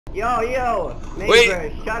Yo, neighbor,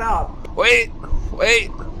 Wait. shut up. Wait.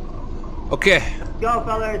 Okay. Let's go,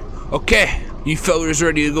 fellas. Okay. You fellas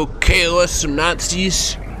ready to go kill us some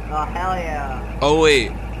Nazis? Oh, hell yeah. Oh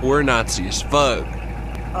wait, we're Nazis. Fuck.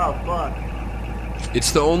 Oh, fuck.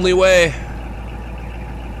 It's the only way.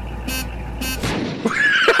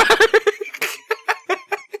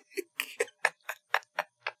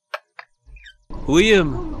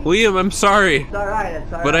 William, I'm sorry. It's alright,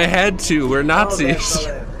 But I had to, we're Nazis.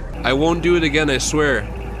 Okay. I won't do it again, I swear.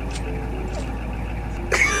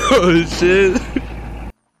 Oh shit.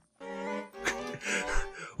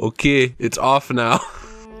 Okay, it's off now.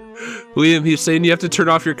 William, he's saying you have to turn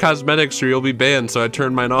off your cosmetics or you'll be banned, so I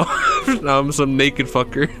turned mine off. Now I'm some naked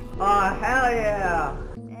fucker. Oh, hell yeah.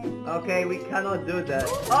 Okay, we cannot do that.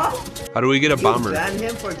 Oh! How do we get a bomber? You ban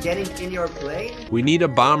him for getting in your plane? We need a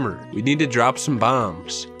bomber. We need to drop some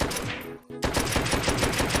bombs.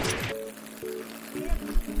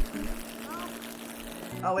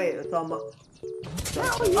 Oh wait, it's almost... Oh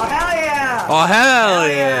hell yeah! Oh hell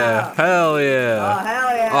yeah! Hell yeah! Oh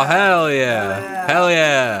hell yeah! Oh hell yeah! Hell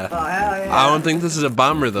yeah! Oh hell yeah! I don't think this is a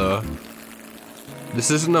bomber though. This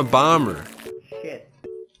isn't a bomber. Shit.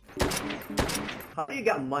 How do you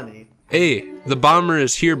got money? Hey, the bomber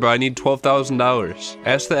is here, but I need $12,000.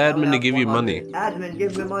 Ask the admin to give you money. Admin,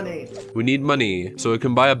 give me money. We need money so we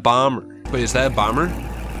can buy a bomber. Wait, is that a bomber?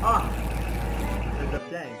 Ah! There's a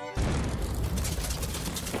plane.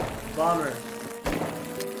 Bomber.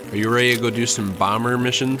 Are you ready to go do some bomber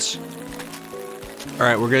missions?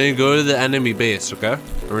 Alright, we're gonna go to the enemy base, okay?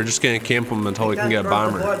 And we're just gonna camp them until we can get a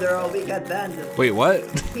bomber. We can't cross the border or we get banned. Wait, what?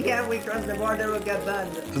 Yeah, we cross the border, we'll get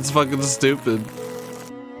banned. That's fucking stupid.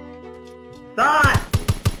 Stop!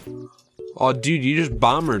 Oh, dude, you just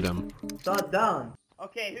bombered him. Stop down.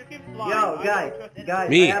 Okay, who can fly? Yo, guys,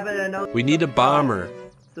 Me. I have an announcement. We need a bomber.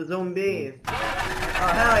 The zombies. Oh,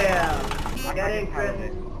 hell yeah. Get in, Chris.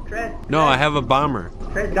 Chris. No, I have a bomber.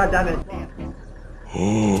 Chris, goddammit.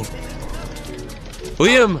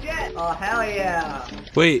 William! Oh, hell yeah.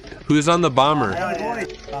 Wait, who's on the bomber? Hell yeah.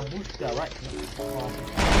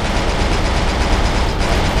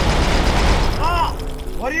 Oh!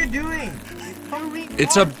 What are you doing?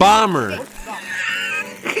 It's a bomber! Don't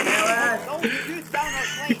shoot down our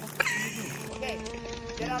plane. Okay,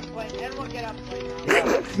 get up plane. Everyone get up plane.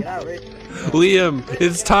 Get out, Rich. William,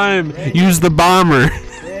 it's time! Use the bomber!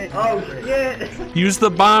 Oh, shit. Use the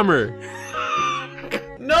bomber!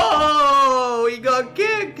 No! He got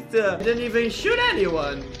kicked! He didn't even shoot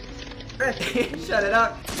anyone! Shut it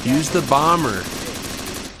up! Use the bomber!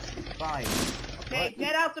 Fine. Okay,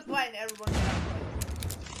 get out the plane. Everyone get out the plane.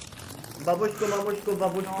 Babushko, mamushko,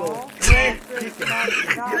 babushko.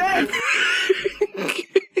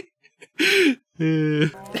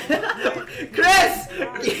 Chris!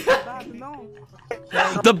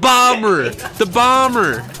 The bomber! The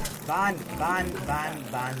bomber! Ban.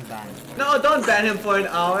 No, don't ban him for an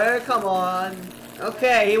hour, come on.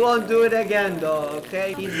 Okay, he won't do it again though,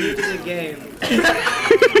 okay? He's new to the game.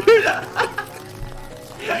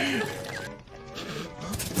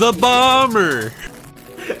 The bomber!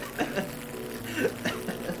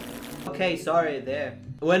 Okay, sorry there.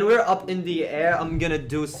 When we're up in the air, I'm gonna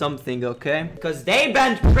do something, okay? Because they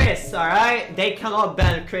banned Chris, alright? They cannot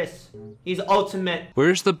ban Chris. He's ultimate.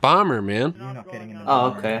 Where's the bomber, man? You're not getting in the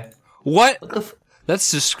Oh, okay. What? What the f- That's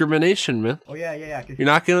discrimination, man. Oh yeah. You're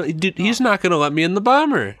not gonna, dude, he's not gonna let me in the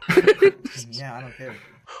bomber. Yeah, I don't care.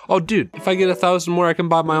 Oh, dude, if I get 1,000 more, I can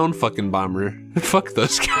buy my own fucking bomber. Fuck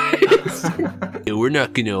those guys. Yeah, we're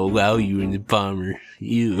not gonna allow you in the bomber.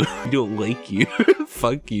 You, we don't like you.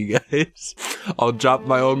 Fuck you guys. I'll drop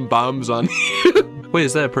my own bombs on you. Wait,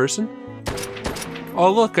 is that a person?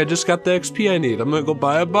 Oh, look, I just got the XP I need. I'm gonna go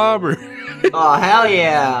buy a bomber. Oh, hell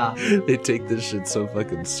yeah. They take this shit so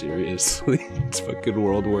fucking seriously. It's fucking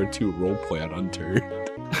World War II roleplay on Unturned.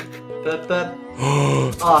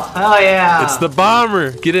 Oh, hell yeah. It's the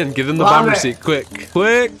bomber. Get in the bomber seat, quick.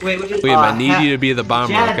 Wait, I need you to be the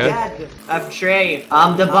bomber, okay? Dad, I'm Trey.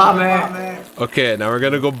 I'm the bomber. Okay, now we're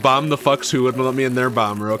gonna go bomb the fucks who wouldn't let me in their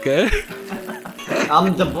bomber, okay?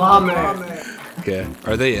 I'm the bomber. Okay,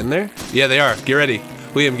 are they in there? Yeah, they are. Get ready.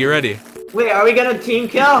 William, get ready. Wait, are we gonna team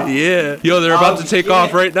kill? Yeah. Yo, they're about to take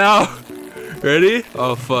off right now. Ready?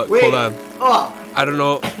 Oh, fuck. Wait. Hold on. Oh, I don't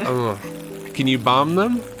know. Can you bomb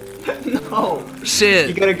them? no. Shit.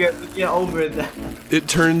 You gotta get over that. It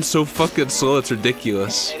turns so fucking slow, it's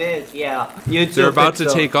ridiculous. It is, yeah. You They're about to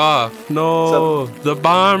take off. No, the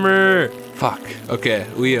bomber. Fuck. Okay,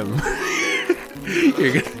 Liam.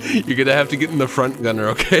 You're gonna have to get in the front gunner,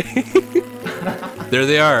 okay? There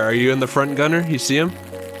they are. Are you in the front gunner? You see him?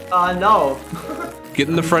 No. Get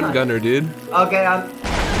in the front gunner, dude. Okay, I'm...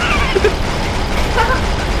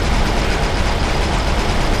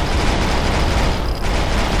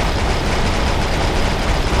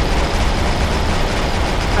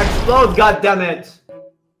 Explode, goddammit!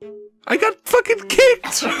 I got fucking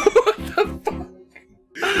kicked! What the fuck?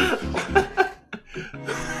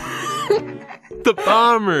 The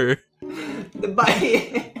bomber! The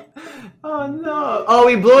bike. Oh no! Oh,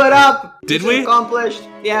 we blew it up. Did Mission we? Accomplished.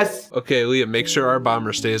 Yes. Okay, Liam, make sure our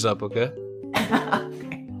bomber stays up, okay?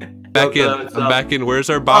 Back in. I'm back in. Where's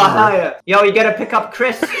our Oh, hell bomber? yeah. Yo, you gotta pick up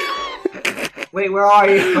Chris. Wait, where are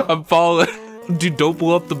you? I'm falling. Dude, don't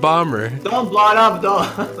blow up the bomber. Don't blow it up,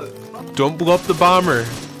 though. Don't blow up the bomber.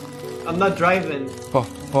 I'm not driving. Oh,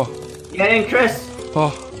 oh, Get in, Chris.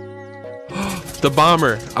 oh. The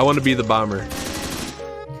bomber. I want to be the bomber.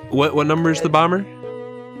 What number is the bomber?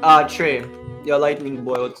 Trey. Yo, lightning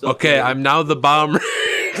boy, what's up? Okay, man? I'm now the bomber.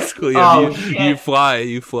 Liam, Oh, you fly,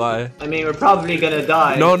 you fly. I mean, we're probably gonna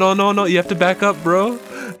die. No, no, no, no, you have to back up, bro.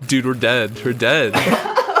 Dude, we're dead. We're dead.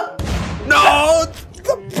 No!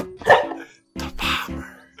 The bomber.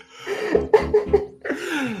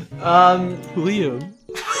 Liam.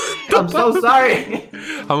 I'm so sorry.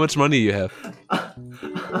 How much money you have?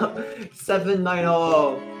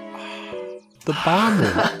 7900. The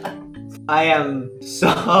bomber. I am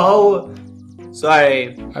so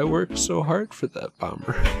sorry. I worked so hard for that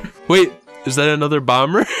bomber. Wait, is that another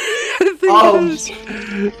bomber? I think Oh, it is.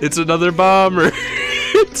 It's another bomber.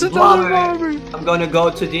 It's another bomber. I'm gonna go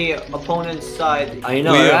to the opponent's side. I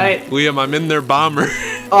know, Liam, right? Liam, I'm in their bomber.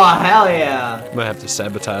 Oh, hell yeah. I might have to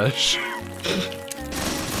sabotage.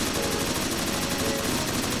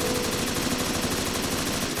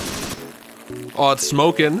 Oh, it's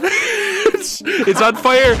smoking. It's on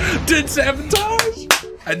fire. Did sabotage.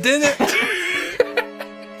 I did it.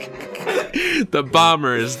 The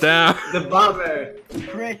bomber is down. The bomber.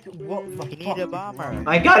 Chris, what the fuck? You need a bomber.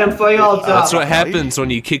 I got him for you all time. That's what happens when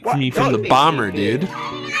you kick me from the bomber, dude.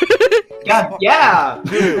 God, yeah.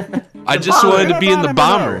 I just wanted to be in the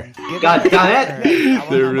bomber. God damn it.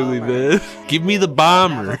 They're really bad. Give me the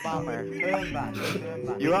bomber.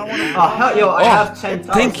 You want one of Oh, hell, yo, I have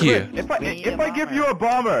 10,000. Thank you. If I give you a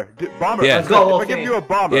bomber, Yeah. Let's go, if I Wolfie. give you a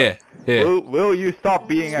bomber, Yeah, yeah. will you stop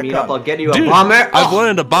being a Meet up, I'll cunt? get you a Dude, bomber. I've Oh.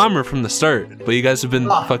 wanted a bomber from the start, but you guys have been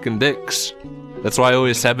Ah. fucking dicks. That's why I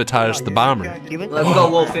always sabotage the bomber. Let's go,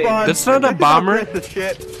 Wolfie. Fun. That's not a bomber. Chris is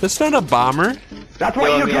shit. That's not a bomber. That's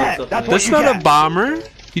what Yo, you me get. also. That's what That's you not get. a bomber.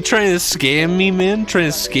 You trying to scam me, man? Trying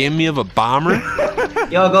to scam me of a bomber?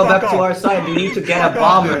 Yo, go back Fuck to off. our side. We need to get a Fuck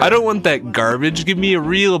off, bomber. I don't want that garbage. Give me a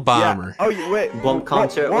real bomber. Yeah. Oh, wait. Bomb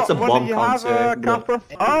concert? What's a what bomb did you have, concert? Casper?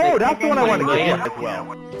 Oh, that's the one I want to Yeah. get as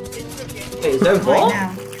well. Hey, is there a ball?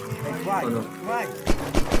 Why? Oh, no. Why?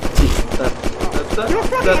 You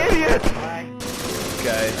fucking idiot!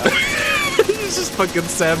 Guys. He's just fucking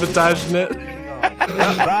sabotaging it.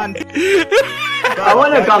 Man, I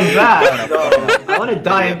want to come back, though. I want to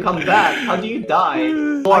die and come back. How do you die?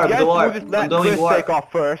 I Warp, guess warp. we'll just I'm let doing Chris warp. take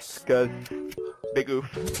off first, cause big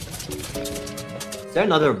oof. Is there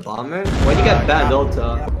another bomber? Why'd you get banned,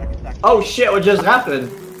 Ulta? Oh shit, what just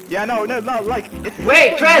happened? Yeah, no, like. It's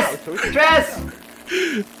Wait, Chris! so it's- Chris!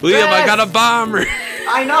 Liam, I Chris! got a bomber.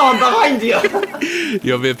 I know, I'm behind you!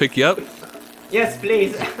 You want me to pick you up? Yes,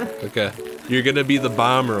 please. Okay. You're gonna be the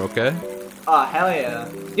bomber, okay? Oh, hell yeah.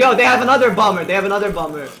 Yo, they have another bomber. They have another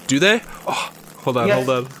bomber. Do they? Oh, hold on, Yes.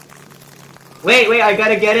 hold on. Wait, I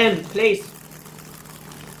gotta get in, please.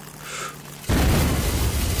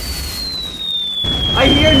 I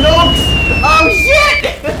hear nukes! Oh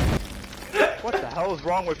shit! What the hell is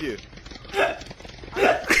wrong with you?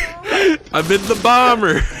 I'm in the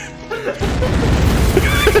bomber.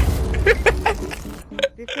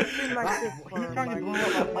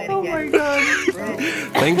 Oh my god.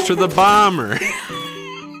 Thanks for the bomber.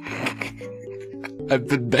 I've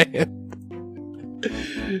been banned.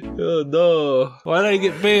 Oh no. Why did I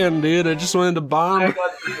get banned, dude? I just wanted to I bomb.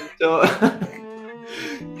 got so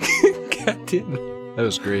God damn it. That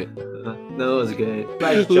was great. that was good.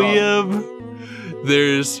 Nice job. Liam,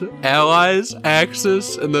 there's allies,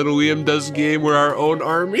 Axis, and then Liam does game. We're our own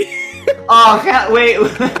army. Oh, wait.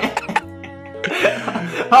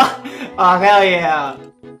 Oh, hell yeah.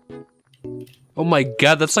 Oh my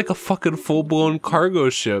god, that's like a fucking full-blown cargo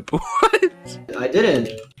ship. What? I didn't.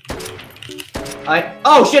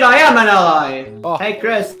 Oh shit, I am an ally. Oh. Hey,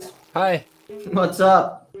 Chris. Hi. What's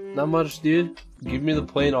up? Not much, dude. Give me the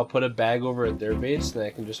plane, I'll put a bag over at their base, and I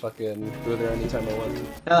can just fucking go there anytime I want to.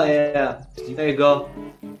 Hell yeah. There you go.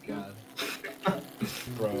 God.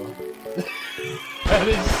 Bro. That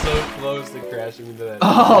is so close to crashing into that.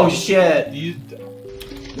 Oh shit. You...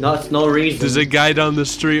 No, it's no reason. There's a guy down the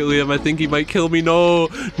street, Liam. I think he might kill me. No,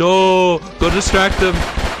 no, go distract him.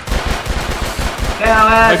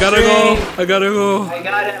 I gotta go. I gotta go. I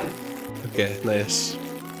got him. Okay, nice.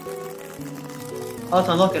 Oh, it's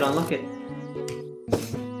unlock it, unlock it.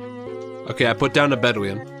 Okay, I put down a bed,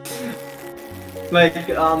 Liam. Like,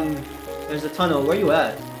 there's a tunnel. Where you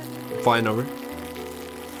at? Flying over.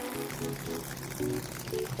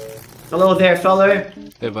 Hello there, fella.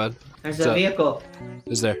 Hey, bud. There's What's a up? vehicle.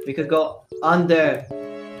 Is there? We could go under.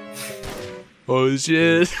 Oh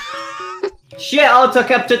shit. Shit, Alta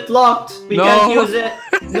kept it locked. We No. can't use it.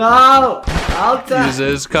 No, Alta. Use it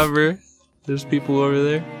as cover. There's people over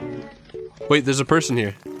there. Wait, there's a person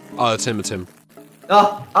here. Oh, it's him. It's him.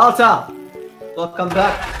 Oh, Alta. Welcome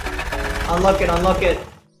back. Unlock it, unlock it.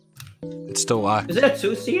 It's still locked. Is it a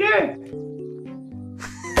two-seater?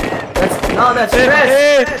 That's Chris.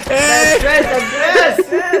 That's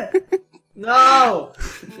Chris. No,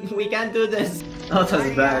 we can't do this.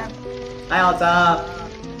 Alta's back. Hi, Alta.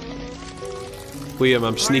 Liam,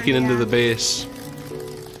 I'm sneaking into the base.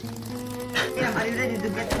 Liam, are you ready to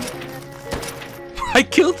get me? I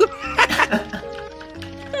killed him.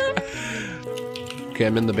 Okay,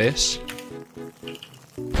 I'm in the base.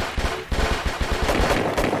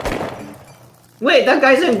 Wait, that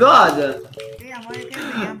guy's in God. Liam, why you kill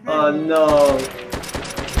me? I'm Oh no.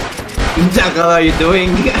 Jack, how are you doing?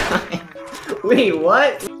 Wait,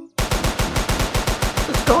 what?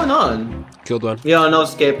 What's going on? Killed one. Yo, no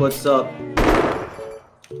escape, what's up?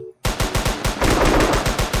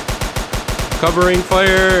 Covering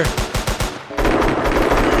fire.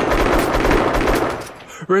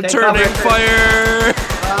 Returning cover. fire.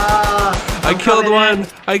 I killed one.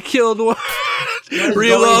 I killed one. is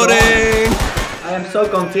Reloading. I am so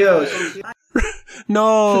confused.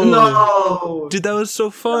 No. No. Dude, that was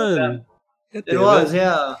so fun. It was,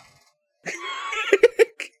 yeah.